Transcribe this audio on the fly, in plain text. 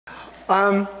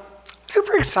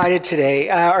Super excited today.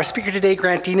 Our speaker today,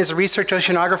 Grant Deane, is a research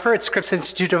oceanographer at Scripps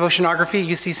Institute of Oceanography,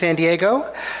 UC San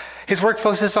Diego. His work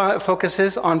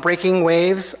focuses on breaking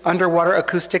waves, underwater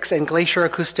acoustics, and glacier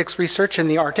acoustics research in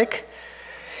the Arctic.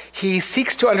 He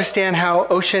seeks to understand how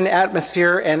ocean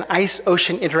atmosphere and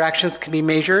ice-ocean interactions can be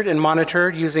measured and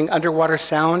monitored using underwater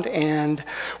sound, and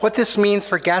what this means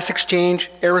for gas exchange,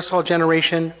 aerosol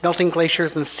generation, melting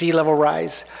glaciers, and sea level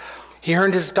rise. He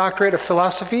earned his doctorate of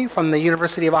philosophy from the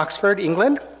University of Oxford,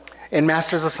 England, and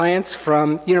Masters of Science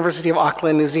from University of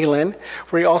Auckland, New Zealand,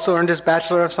 where he also earned his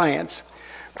Bachelor of Science.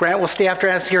 Grant will stay after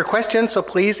to answer your questions, so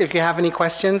please, if you have any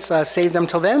questions, save them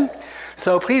till then.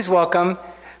 So please welcome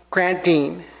Grant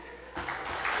Deane.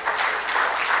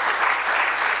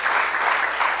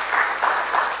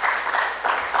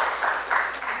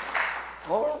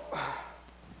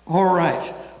 All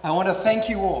right. I want to thank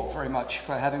you all very much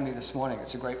for having me this morning.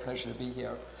 It's a great pleasure to be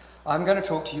here. I'm going to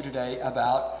talk to you today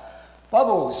about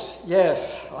bubbles.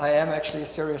 Yes, I am actually a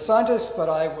serious scientist, but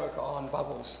I work on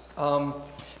bubbles.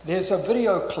 There's a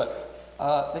video clip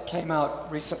that came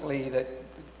out recently that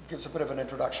gives a bit of an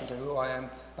introduction to who I am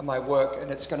and my work,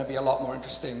 and it's going to be a lot more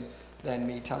interesting than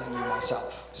me telling you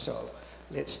myself. So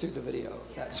let's do the video.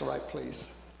 That's all right,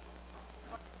 please.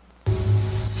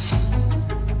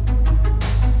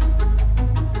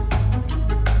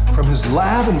 From his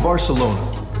lab in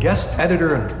Barcelona, guest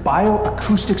editor and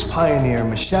bioacoustics pioneer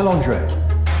Michel André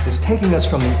is taking us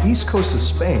from the east coast of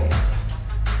Spain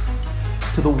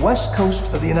to the west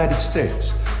coast of the United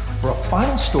States for a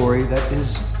final story that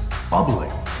is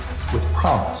bubbling with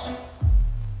promise.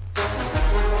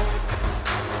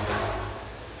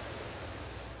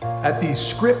 At the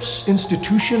Scripps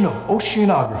Institution of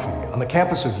Oceanography on the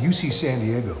campus of UC San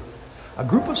Diego, a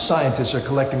group of scientists are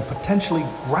collecting potentially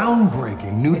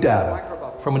groundbreaking new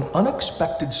data from an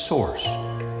unexpected source.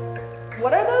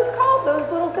 What are those called? Those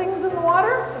little things in the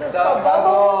water? Those called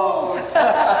bubbles.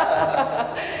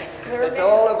 It's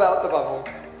all about the bubbles.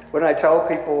 When I tell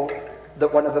people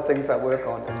that one of the things I work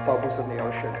on is bubbles in the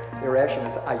ocean, their reaction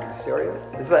is, are you serious?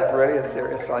 Is that really a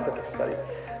serious scientific study?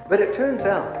 But it turns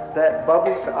out that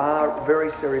bubbles are very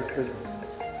serious business.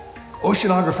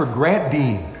 Oceanographer Grant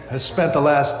Deane has spent the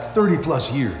last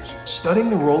 30+ years studying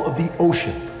the role of the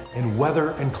ocean in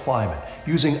weather and climate,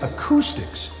 using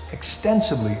acoustics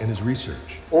extensively in his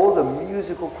research. All the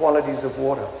musical qualities of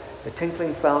water, the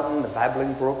tinkling fountain, the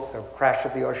babbling brook, the crash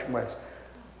of the ocean waves,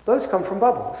 those come from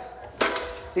bubbles.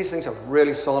 These things are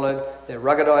really solid, they're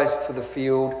ruggedized for the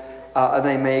field, and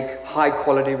they make high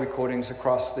quality recordings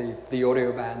across the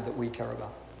audio band that we care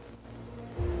about.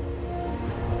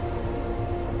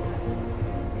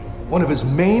 One of his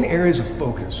main areas of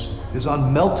focus is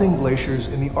on melting glaciers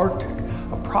in the Arctic,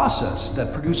 a process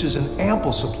that produces an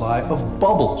ample supply of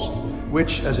bubbles,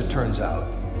 which, as it turns out,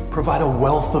 provide a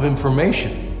wealth of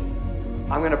information.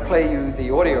 I'm going to play you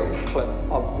the audio clip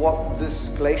of what this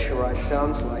glacier ice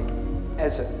sounds like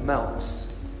as it melts.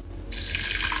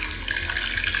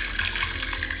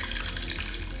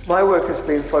 My work has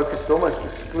been focused almost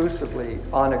exclusively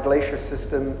on a glacier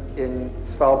system in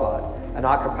Svalbard, an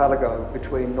archipelago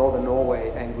between northern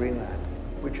Norway and Greenland,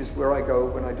 which is where I go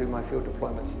when I do my field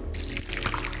deployments.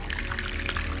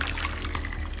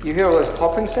 You hear all those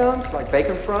popping sounds, like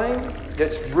bacon frying?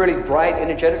 That's really bright,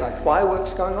 energetic, like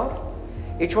fireworks going off.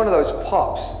 Each one of those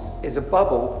pops is a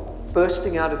bubble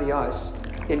bursting out of the ice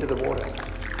into the water.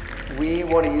 We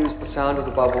want to use the sound of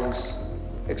the bubbles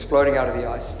exploding out of the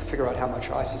ice to figure out how much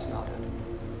ice is melted.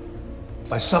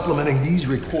 By supplementing these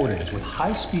recordings with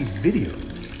high-speed video,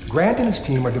 Grant and his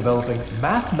team are developing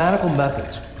mathematical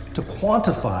methods to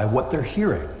quantify what they're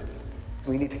hearing.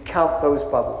 We need to count those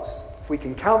bubbles. If we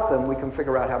can count them, we can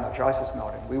figure out how much ice is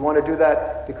melting. We want to do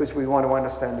that because we want to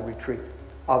understand the retreat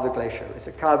of the glacier. Is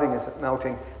it calving? Is it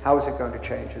melting? How is it going to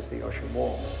change as the ocean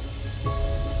warms?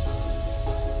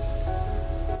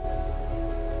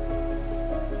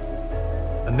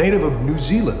 A native of New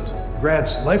Zealand,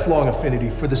 Grant's lifelong affinity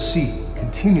for the sea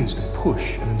continues to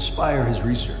push and inspire his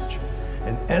research,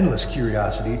 an endless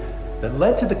curiosity that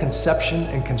led to the conception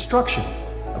and construction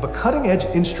of a cutting-edge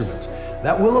instrument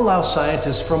that will allow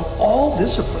scientists from all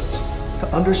disciplines to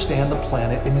understand the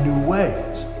planet in new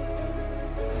ways.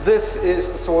 This is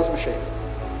the SAWS machine,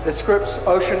 the Scripps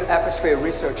Ocean Atmosphere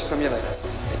Research Simulator.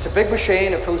 It's a big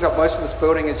machine, it fills up most of this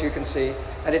building as you can see,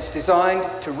 and it's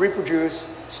designed to reproduce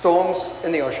storms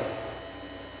in the ocean.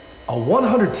 A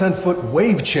 110-foot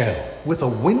wave channel with a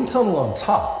wind tunnel on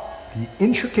top, the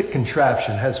intricate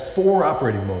contraption has 4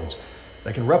 operating modes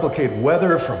that can replicate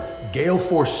weather from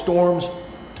gale-force storms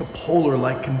to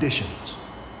polar-like conditions.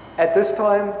 At this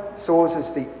time, SAWS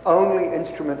is the only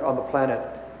instrument on the planet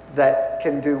that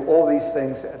can do all these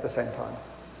things at the same time.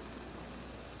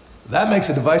 That makes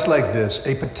a device like this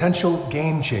a potential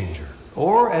game changer,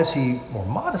 or as he more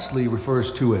modestly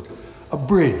refers to it, a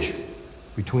bridge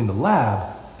between the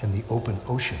lab and the open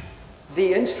ocean.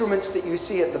 The instruments that you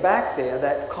see at the back there,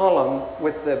 that column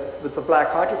with the black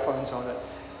hydrophones on it,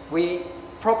 we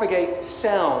propagate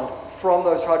sound from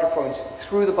those hydrophones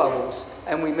through the bubbles,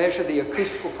 and we measure the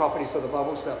acoustical properties of the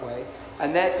bubbles that way,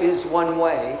 and that is one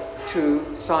way to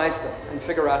size them and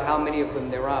figure out how many of them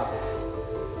there are.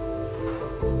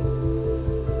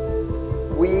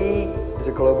 We, as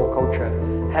a global culture,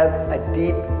 have a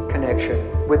deep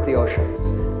connection with the oceans,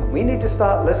 and we need to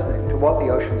start listening to what the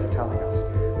oceans are telling us.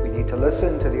 We need to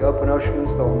listen to the open ocean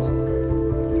storms.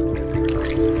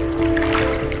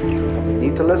 We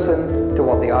need to listen to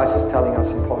what the ice is telling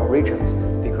us in polar regions,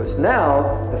 because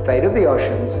now the fate of the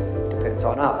oceans depends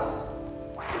on us.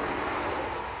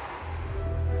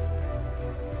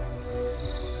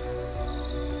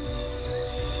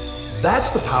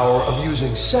 That's the power of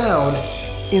using sound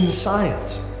in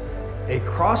science, a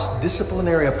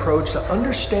cross-disciplinary approach to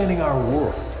understanding our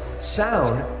world.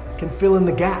 Sound can fill in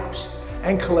the gaps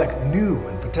and collect new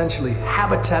and potentially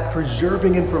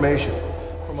habitat-preserving information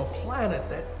from a planet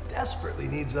that desperately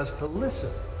needs us to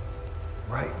listen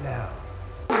right now.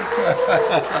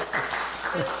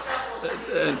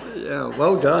 Yeah,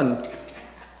 well done.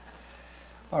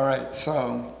 All right,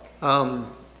 so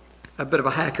a bit of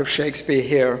a hack of Shakespeare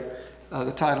here.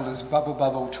 The title is Bubble,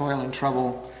 Bubble, Toil and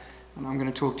Trouble, and I'm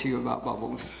going to talk to you about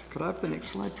bubbles. Could I have the next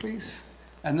slide, please?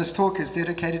 And this talk is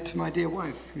dedicated to my dear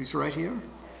wife, who's right here.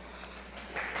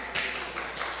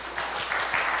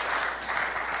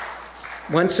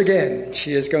 Once again,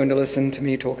 she is going to listen to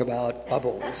me talk about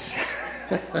bubbles.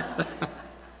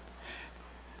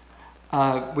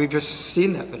 We've just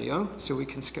seen that video, so we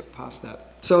can skip past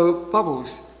that. So,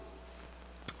 bubbles.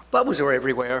 Bubbles are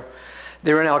everywhere.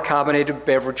 They're in our carbonated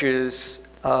beverages.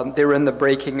 They're in the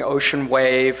breaking ocean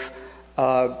wave.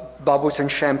 Bubbles in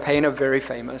champagne are very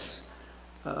famous.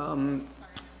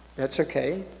 That's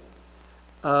okay.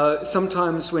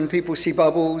 Sometimes when people see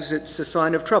bubbles, it's a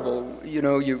sign of trouble. You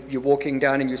know, you're walking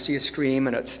down and you see a stream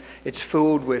and it's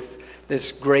filled with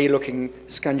this gray-looking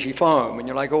spongy foam, and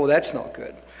you're like, oh, that's not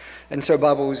good. And so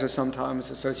bubbles are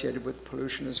sometimes associated with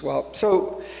pollution as well.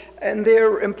 So, and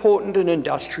they're important in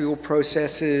industrial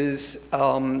processes.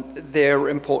 They're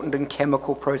important in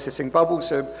chemical processing.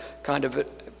 Bubbles are kind of,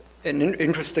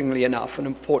 interestingly enough, an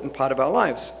important part of our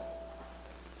lives.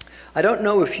 I don't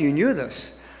know if you knew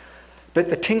this, but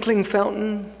the tinkling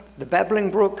fountain, the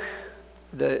babbling brook,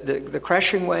 the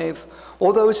crashing wave,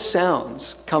 all those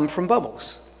sounds come from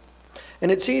bubbles.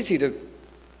 And it's easy to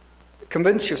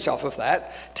convince yourself of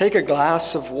that. Take a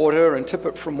glass of water and tip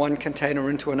it from one container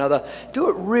into another. Do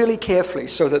it really carefully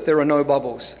so that there are no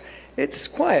bubbles. It's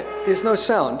quiet, there's no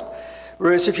sound.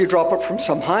 Whereas if you drop it from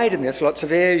some height and there's lots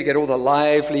of air, you get all the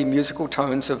lively musical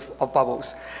tones of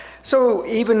bubbles. So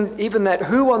even that,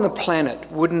 who on the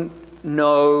planet wouldn't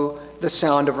know the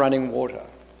sound of running water?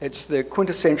 It's the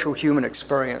quintessential human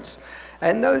experience.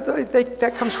 And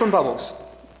that comes from bubbles.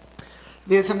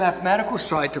 There's a mathematical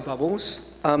side to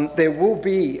bubbles. There will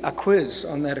be a quiz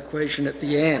on that equation at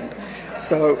the end.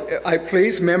 So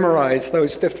please memorize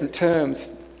those different terms.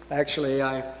 Actually,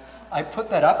 I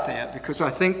put that up there because I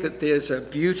think that there's a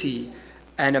beauty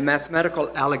and a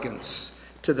mathematical elegance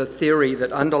to the theory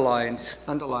that underlies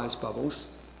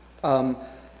bubbles.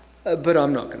 But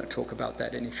I'm not going to talk about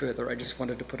that any further. I just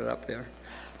wanted to put it up there.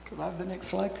 Could I have the next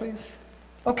slide, please?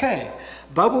 Okay,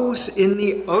 bubbles in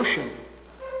the ocean.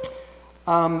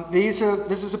 This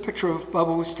is a picture of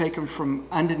bubbles taken from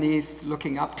underneath,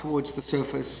 looking up towards the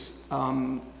surface.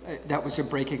 That was a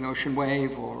breaking ocean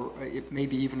wave, or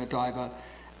maybe even a diver.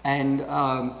 And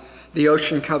the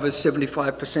ocean covers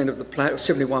 75% of the planet,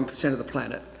 71% of the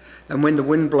planet. And when the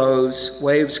wind blows,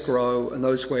 waves grow, and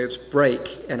those waves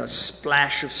break in a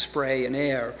splash of spray and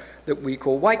air that we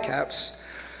call whitecaps.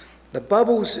 The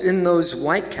bubbles in those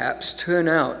whitecaps turn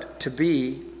out to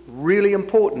be really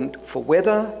important for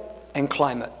weather and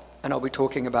climate. And I'll be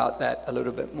talking about that a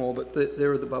little bit more, but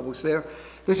there are the bubbles there.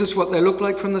 This is what they look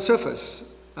like from the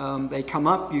surface. They come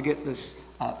up, you get this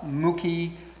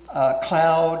milky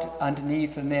cloud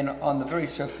underneath, and then on the very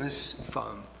surface,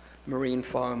 foam, marine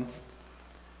foam.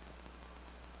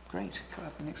 Great. Can I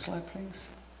have the next slide, please?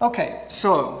 Okay,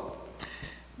 so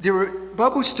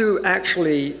bubbles do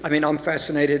actually, I mean, I'm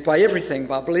fascinated by everything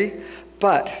bubbly,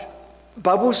 but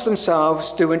bubbles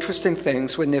themselves do interesting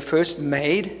things. When they're first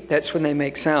made, that's when they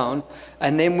make sound,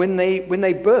 and then when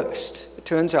they burst, it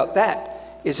turns out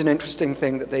that is an interesting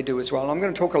thing that they do as well. I'm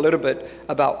going to talk a little bit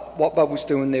about what bubbles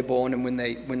do when they're born and when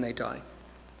they die.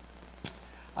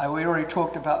 We already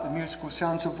talked about the musical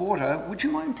sounds of water. Would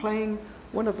you mind playing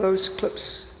one of those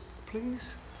clips,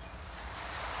 please?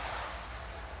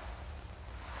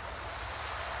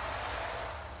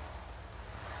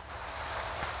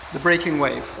 The breaking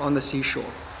wave on the seashore.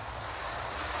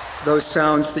 Those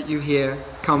sounds that you hear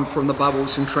come from the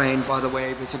bubbles entrained by the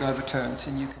wave as it overturns,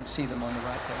 and you can see them on the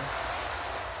right there.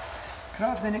 Could I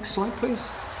have the next slide, please?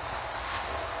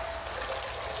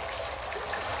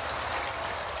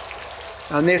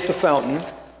 And there's the fountain.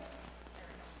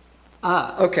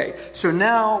 Okay, so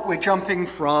now we're jumping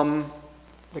from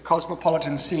the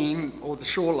cosmopolitan scene, or the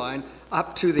shoreline,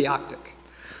 up to the Arctic.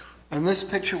 And this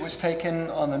picture was taken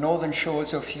on the northern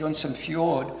shores of Hyunsen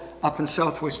Fjord up in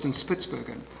southwestern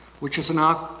Spitsbergen, which is an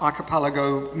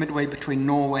archipelago midway between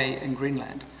Norway and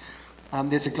Greenland.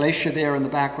 There's a glacier there in the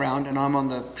background, and I'm on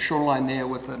the shoreline there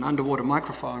with an underwater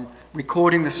microphone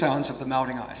recording the sounds of the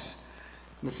melting ice.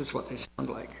 And this is what they sound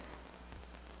like.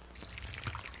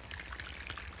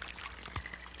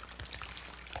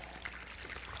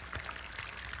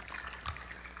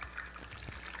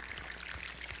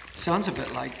 Sounds a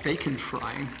bit like bacon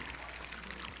frying.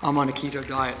 I'm on a keto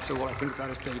diet, so what I think about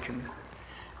is bacon.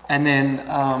 And then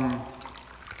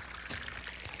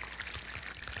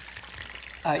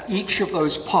each of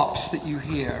those pops that you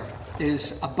hear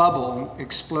is a bubble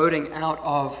exploding out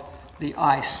of the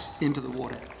ice into the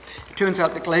water. It turns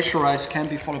out that glacier ice can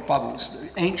be full of bubbles.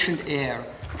 The ancient air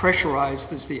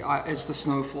pressurized as the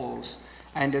snow falls,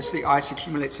 and as the ice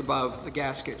accumulates above, the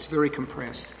gas gets very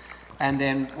compressed. And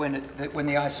then when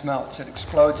the ice melts, it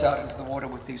explodes out into the water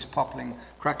with these popping,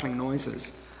 crackling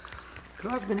noises.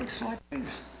 Could I have the next slide,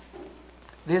 please?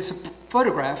 There's a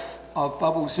photograph of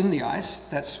bubbles in the ice.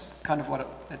 That's kind of what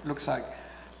it looks like.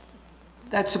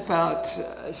 That's about,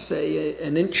 say,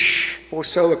 an inch or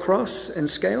so across in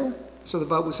scale. So the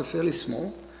bubbles are fairly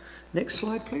small. Next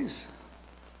slide, please.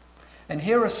 And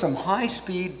here are some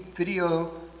high-speed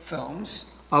video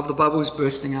films of the bubbles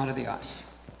bursting out of the ice.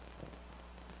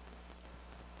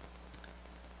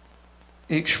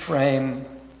 Each frame,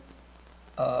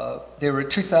 there are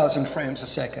 2,000 frames a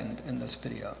second in this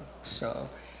video. So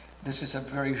this is a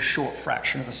very short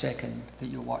fraction of a second that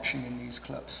you're watching in these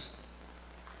clips.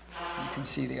 You can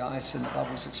see the ice and the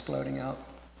bubbles exploding out.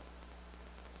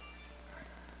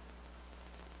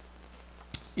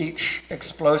 Each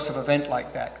explosive event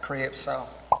like that creates a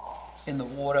in the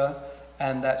water,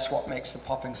 and that's what makes the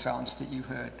popping sounds that you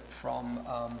heard from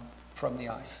the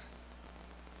ice.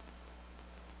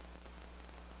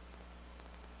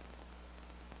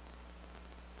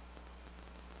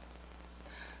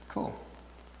 Cool.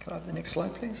 Can I have the next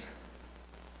slide, please?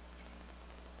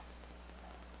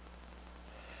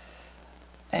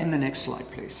 And the next slide,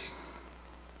 please.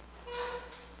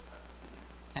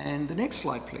 And the next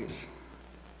slide, please.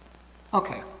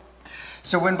 Okay.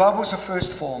 So when bubbles are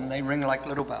first formed, they ring like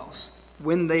little bells.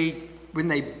 When they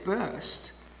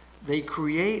burst, they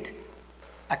create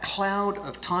a cloud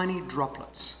of tiny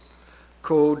droplets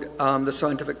called, the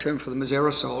scientific term for them is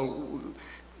aerosol.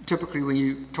 Typically, when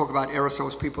you talk about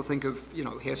aerosols, people think of,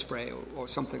 hairspray or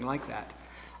something like that.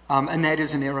 And that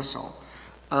is an aerosol.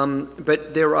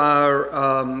 But there are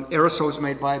aerosols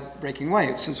made by breaking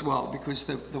waves as well, because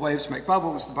the waves make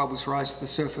bubbles, the bubbles rise to the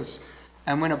surface,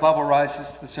 and when a bubble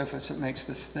rises to the surface, it makes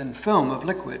this thin film of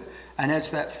liquid, and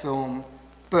as that film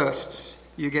bursts,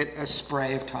 you get a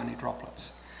spray of tiny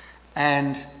droplets.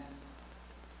 And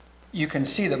you can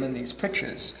see them in these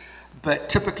pictures. But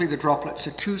typically the droplets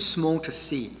are too small to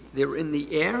see. They're in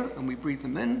the air and we breathe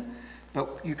them in,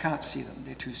 but you can't see them,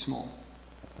 they're too small.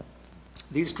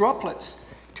 These droplets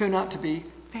turn out to be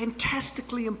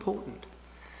fantastically important.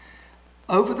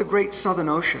 Over the great southern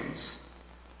oceans,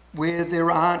 where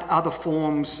there aren't other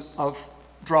forms of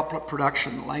droplet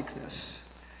production like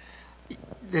this,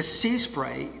 the sea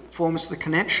spray forms the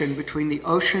connection between the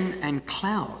ocean and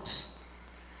clouds.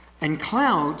 And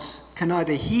clouds can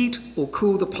either heat or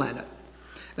cool the planet.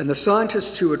 And the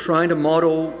scientists who are trying to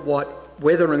model what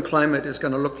weather and climate is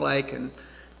going to look like in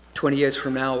 20 years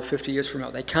from now or 50 years from now,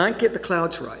 they can't get the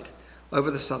clouds right over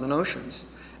the southern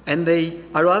oceans. And they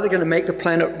are either going to make the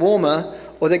planet warmer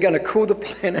or they're going to cool the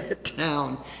planet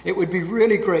down. It would be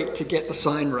really great to get the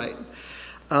sign right.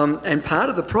 And part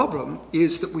of the problem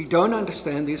is that we don't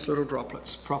understand these little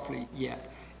droplets properly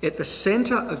yet. At the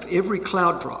center of every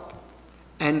cloud drop,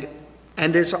 and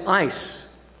there's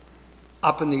ice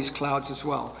up in these clouds as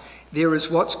well, there is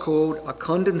what's called a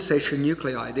condensation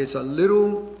nuclei. There's a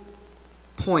little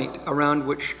point around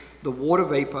which the water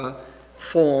vapor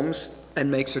forms and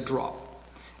makes a drop.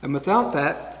 And without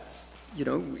that,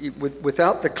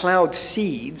 without the cloud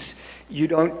seeds,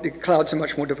 the clouds are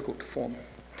much more difficult to form.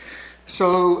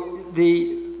 So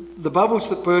the the bubbles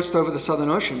that burst over the Southern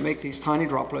Ocean make these tiny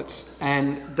droplets,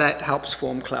 and that helps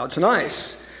form clouds and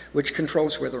ice, which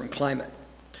controls weather and climate.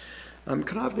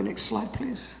 Could I have the next slide,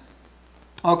 please?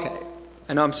 Okay,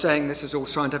 and I'm saying this is all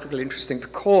scientifically interesting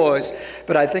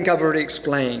but I think I've already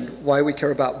explained why we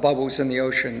care about bubbles in the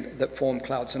ocean that form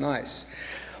clouds and ice.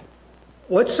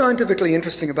 What's scientifically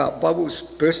interesting about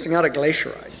bubbles bursting out of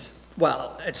glacier ice?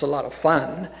 Well, it's a lot of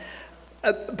fun,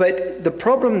 but the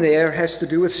problem there has to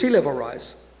do with sea level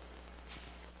rise.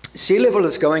 Sea level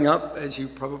is going up, as you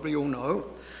probably all know.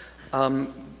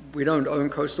 We don't own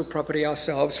coastal property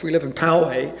ourselves. We live in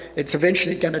Poway. It's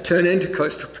eventually going to turn into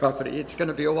coastal property. It's going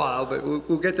to be a while, but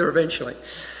we'll get there eventually.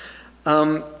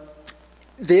 There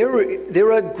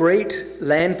are great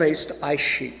land-based ice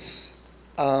sheets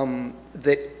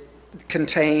that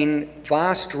contain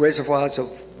vast reservoirs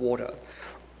of water.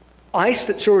 Ice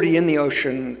that's already in the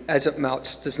ocean as it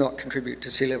melts does not contribute to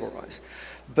sea level rise.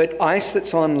 But ice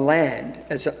that's on land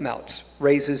as it melts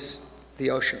raises the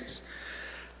oceans.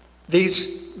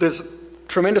 There's a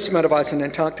tremendous amount of ice in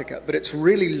Antarctica, but it's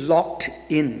really locked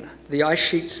in. The ice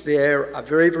sheets there are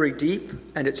very, very deep,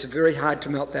 and it's very hard to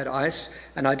melt that ice,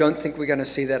 and I don't think we're going to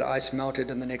see that ice melted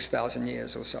in the next 1,000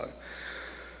 years or so.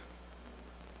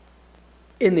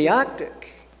 In the Arctic,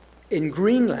 in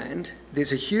Greenland,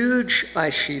 there's a huge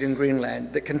ice sheet in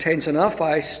Greenland that contains enough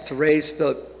ice to raise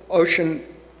the ocean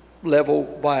level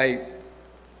by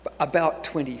about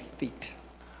 20 feet.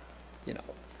 You know,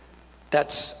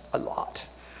 that's a lot.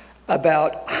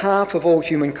 About half of all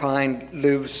humankind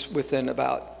lives within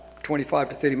about 25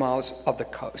 to 30 miles of the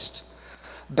coast.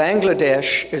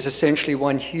 Bangladesh is essentially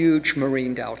one huge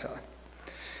marine delta.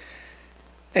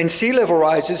 And sea level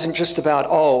rise isn't just about,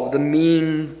 oh, the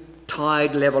mean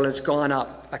tide level has gone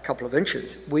up a couple of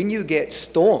inches. When you get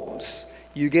storms,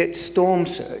 you get storm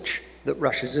surge that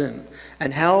rushes in.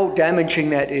 And how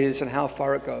damaging that is and how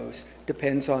far it goes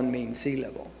depends on mean sea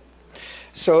level.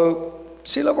 So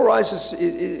sea level rise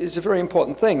is a very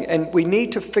important thing, and we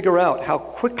need to figure out how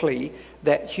quickly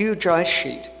that huge ice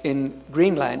sheet in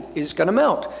Greenland is going to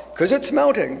melt, because it's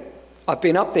melting. I've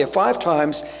been up there 5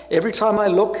 times. Every time I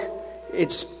look,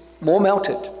 it's more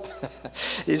melted.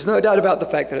 There's no doubt about the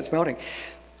fact that it's melting.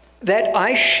 That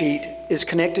ice sheet is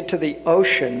connected to the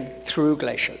ocean through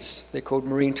glaciers. They're called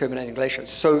marine terminating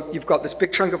glaciers. So you've got this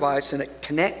big chunk of ice, and it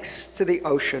connects to the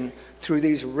ocean through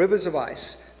these rivers of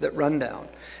ice that run down.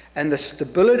 And the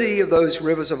stability of those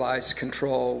rivers of ice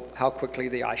control how quickly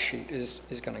the ice sheet is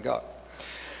going to go.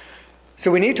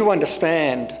 So we need to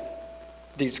understand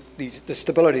the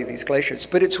stability of these glaciers,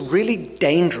 but it's really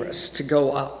dangerous to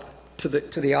go up to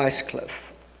the ice cliff.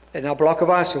 And a block of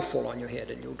ice will fall on your head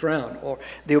and you'll drown, or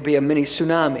there'll be a mini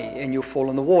tsunami and you'll fall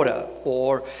in the water,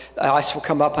 or ice will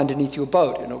come up underneath your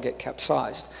boat and it'll get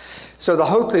capsized. So the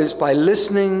hope is, by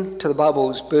listening to the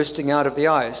bubbles bursting out of the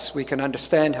ice, we can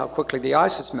understand how quickly the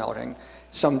ice is melting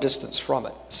some distance from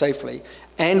it safely,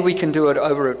 and we can do it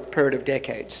over a period of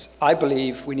decades. I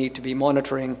believe we need to be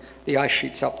monitoring the ice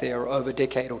sheets up there over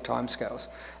decadal timescales,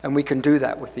 and we can do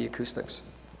that with the acoustics.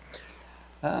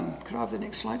 Could I have the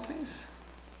next slide, please?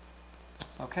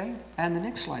 Okay, and the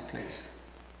next slide, please.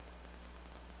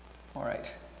 All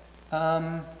right.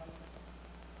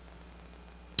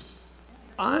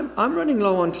 I'm running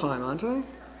low on time, aren't I?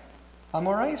 I'm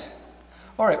all right?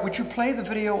 All right, would you play the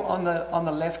video on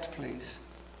the left, please?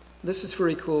 This is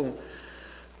very cool.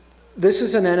 This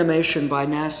is an animation by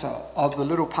NASA of the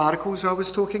little particles I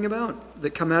was talking about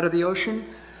that come out of the ocean.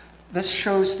 This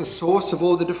shows the source of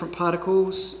all the different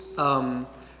particles. The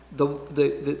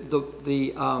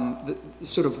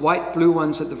sort of white blue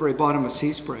ones at the very bottom are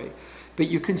sea spray. But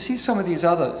you can see some of these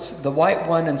others. The white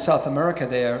one in South America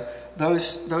there,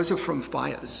 those are from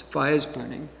fires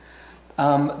burning.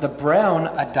 The brown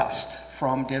are dust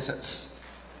from deserts.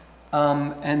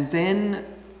 And then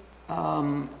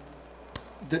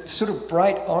the sort of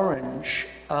bright orange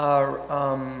are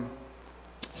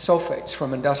sulfates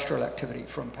from industrial activity,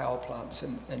 from power plants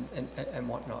and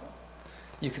whatnot.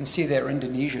 You can see there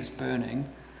Indonesia's burning,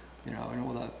 you know, and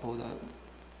all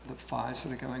the fires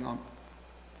that are going on.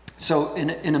 So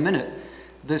in a minute,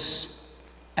 this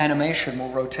animation will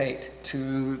rotate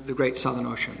to the Great Southern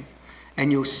Ocean,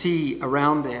 and you'll see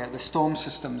around there the storm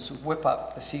systems whip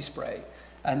up the sea spray,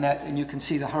 and you can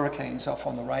see the hurricanes off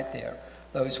on the right there.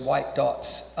 Those white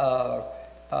dots are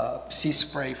sea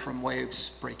spray from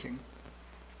waves breaking,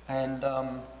 and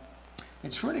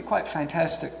it's really quite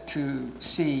fantastic to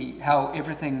see how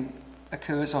everything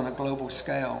occurs on a global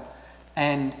scale.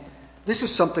 And this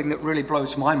is something that really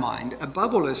blows my mind. A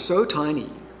bubble is so tiny,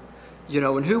 you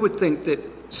know, and who would think that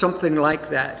something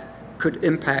like that could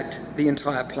impact the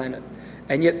entire planet?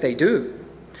 And yet they do.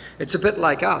 It's a bit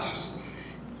like us.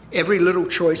 Every little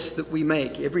choice that we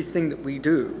make, everything that we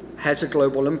do has a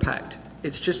global impact.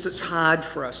 It's just it's hard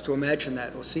for us to imagine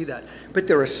that or see that. But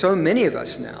there are so many of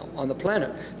us now on the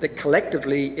planet that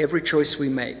collectively every choice we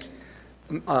make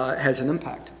has an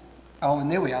impact. Oh,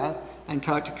 and there we are,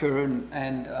 Antarctica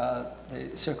and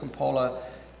the circumpolar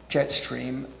jet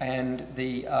stream and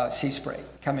the sea spray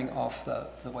coming off the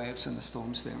waves and the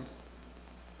storms there.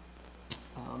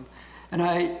 Could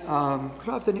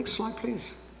I have the next slide,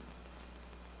 please?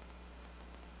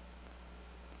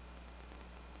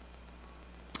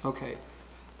 Okay.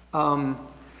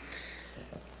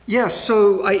 Yeah,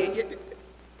 so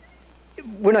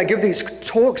when I give these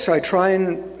talks, I try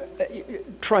and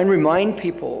remind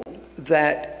people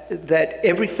that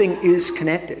everything is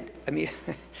connected. I mean,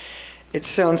 it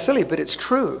sounds silly, but it's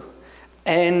true.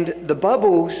 And the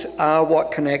bubbles are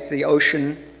what connect the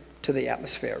ocean to the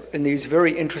atmosphere in these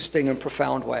very interesting and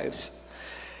profound ways.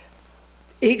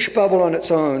 Each bubble on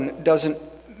its own doesn't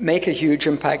make a huge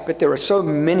impact, but there are so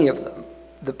many of them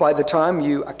that by the time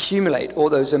you accumulate all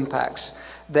those impacts,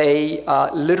 they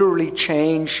literally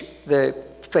change the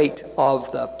fate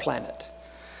of the planet.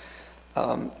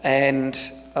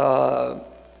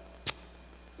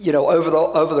 You know,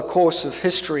 over the course of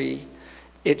history,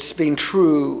 it's been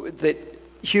true that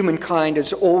humankind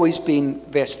has always been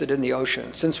vested in the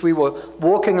ocean. Since we were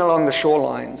walking along the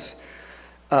shorelines,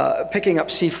 picking up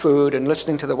seafood and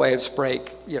listening to the waves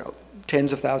break, you know,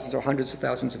 tens of thousands or hundreds of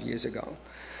thousands of years ago.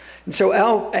 And so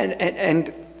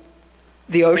and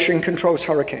the ocean controls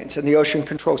hurricanes, and the ocean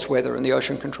controls weather, and the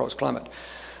ocean controls climate.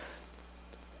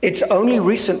 It's only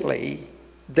recently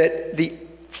that the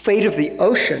fate of the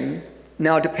ocean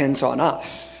now depends on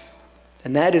us.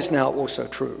 And that is now also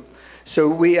true. So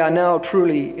we are now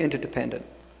truly interdependent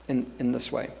in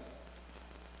this way.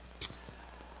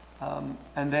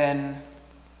 And then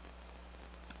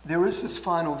there is this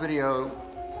final video.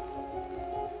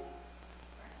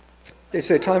 Is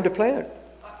there time to play it?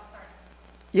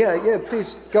 Yeah,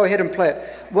 please go ahead and play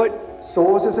it.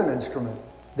 SAWS is an instrument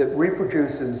that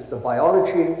reproduces the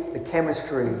biology, the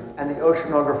chemistry, and the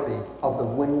oceanography of the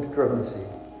wind-driven sea.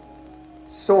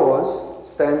 SAWS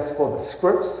stands for the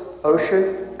Scripps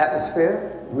Ocean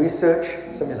Atmosphere Research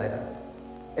Simulator.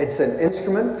 It's an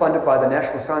instrument funded by the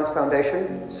National Science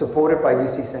Foundation, supported by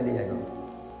UC San Diego.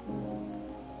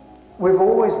 We've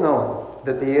always known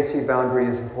that the air-sea boundary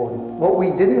is important. What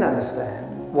we didn't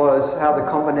understand was how the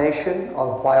combination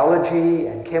of biology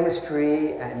and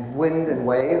chemistry and wind and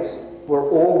waves were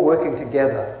all working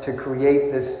together to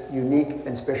create this unique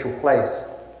and special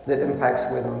place that impacts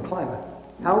weather and climate.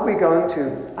 How are we going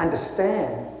to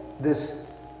understand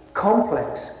this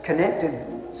complex, connected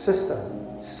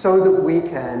system so that we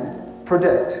can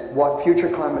predict what future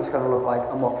climate's going to look like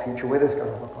and what future weather's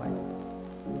going to look like?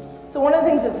 So one of the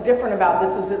things that's different about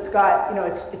this is it's got, you know,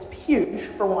 it's huge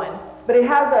for one, but it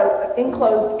has an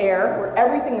enclosed air where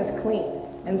everything is clean.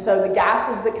 And so the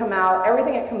gases that come out,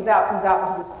 everything that comes out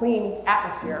into this clean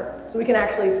atmosphere, so we can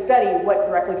actually study what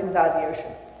directly comes out of the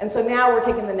ocean. And so now we're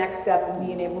taking the next step in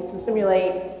being able to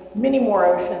simulate many more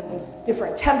oceans,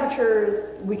 different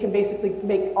temperatures. We can basically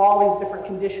make all these different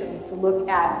conditions to look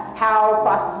at how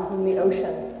processes in the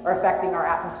ocean are affecting our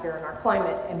atmosphere and our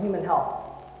climate and human health.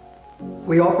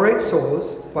 We operate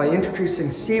SAWS by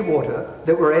introducing seawater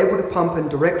that we're able to pump in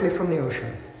directly from the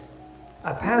ocean.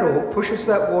 A paddle pushes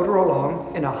that water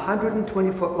along in a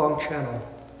 120-foot long channel,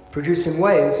 producing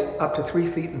waves up to 3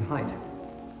 feet in height.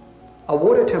 A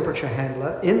water temperature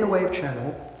handler in the wave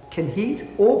channel can heat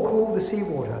or cool the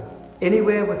seawater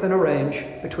anywhere within a range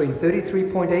between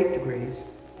 33.8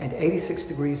 degrees and 86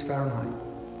 degrees Fahrenheit.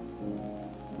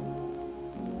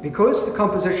 Because the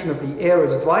composition of the air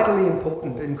is vitally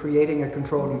important in creating a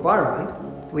controlled environment,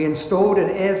 we installed an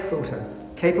air filter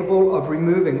capable of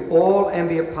removing all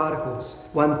ambient particles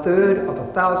 1/3 of a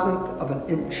thousandth of an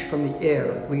inch from the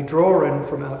air we draw in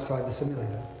from outside the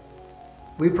simulator.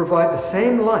 We provide the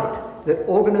same light that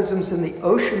organisms in the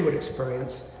ocean would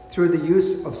experience through the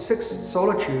use of 6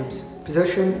 solar tubes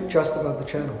positioned just above the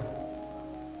channel.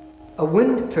 A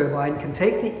wind turbine can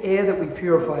take the air that we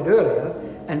purified earlier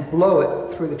and blow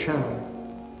it through the channel.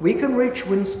 We can reach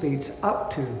wind speeds up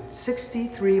to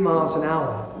 63 miles an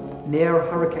hour, near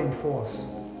hurricane force.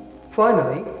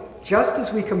 Finally, just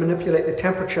as we can manipulate the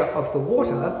temperature of the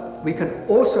water, we can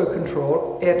also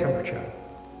control air temperature.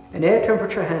 An air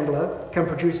temperature handler can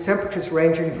produce temperatures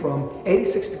ranging from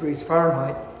 86 degrees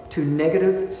Fahrenheit to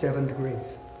 -7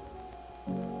 degrees.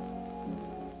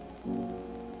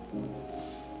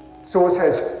 SAWS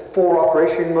has 4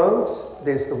 operation modes.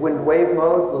 There's the wind wave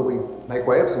mode, where we make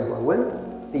waves and blow wind.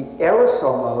 the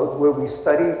aerosol mode, where we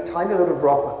study tiny little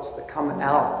droplets that come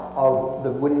out of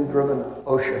the wind-driven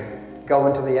ocean, go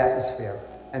into the atmosphere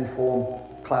and form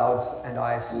clouds and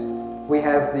ice. We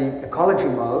have the ecology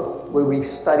mode, where we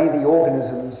study the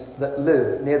organisms that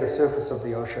live near the surface of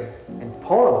the ocean, and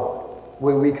polar mode,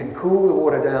 where we can cool the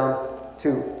water down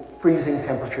to freezing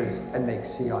temperatures and make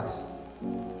sea ice.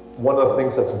 One of the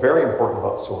things that's very important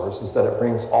about SOARS is that it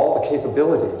brings all the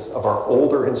capabilities of our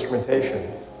older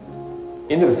instrumentation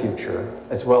into the future,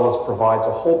 as well as provides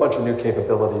a whole bunch of new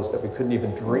capabilities that we couldn't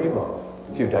even dream of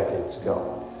a few decades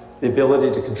ago. The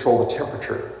ability to control the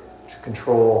temperature, to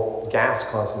control gas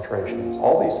concentrations.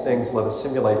 All these things let us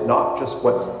simulate not just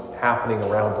what's happening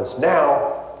around us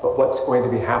now, but what's going to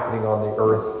be happening on the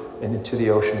Earth and into the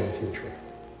ocean in the future.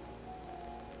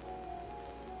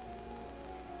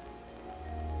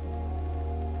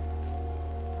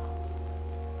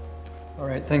 All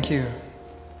right, thank you.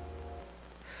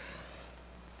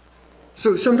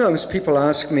 So sometimes people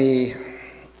ask me,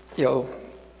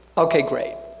 okay,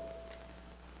 great.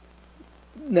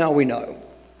 Now we know.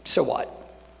 So what?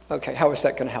 Okay, how is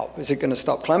that going to help? Is it going to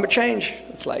stop climate change?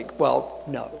 It's like, well,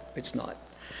 no, it's not.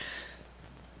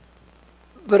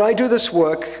 But I do this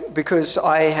work because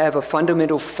I have a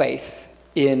fundamental faith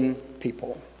in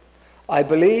people. I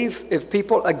believe if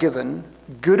people are given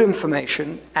good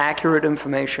information, accurate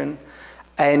information,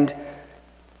 and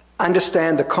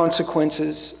understand the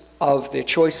consequences of their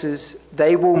choices,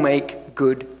 they will make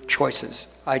good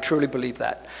choices. I truly believe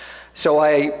that. So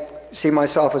I see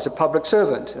myself as a public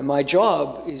servant, and my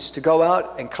job is to go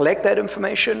out and collect that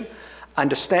information,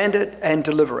 understand it, and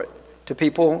deliver it to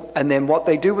people, and then what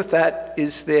they do with that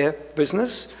is their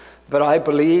business, but I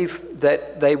believe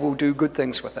that they will do good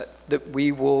things with it, that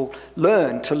we will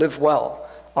learn to live well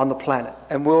on the planet,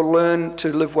 and we'll learn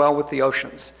to live well with the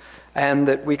oceans, and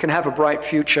that we can have a bright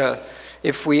future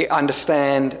if we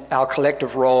understand our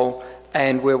collective role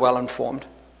and we're well informed.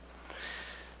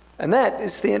 And that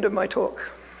is the end of my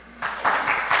talk.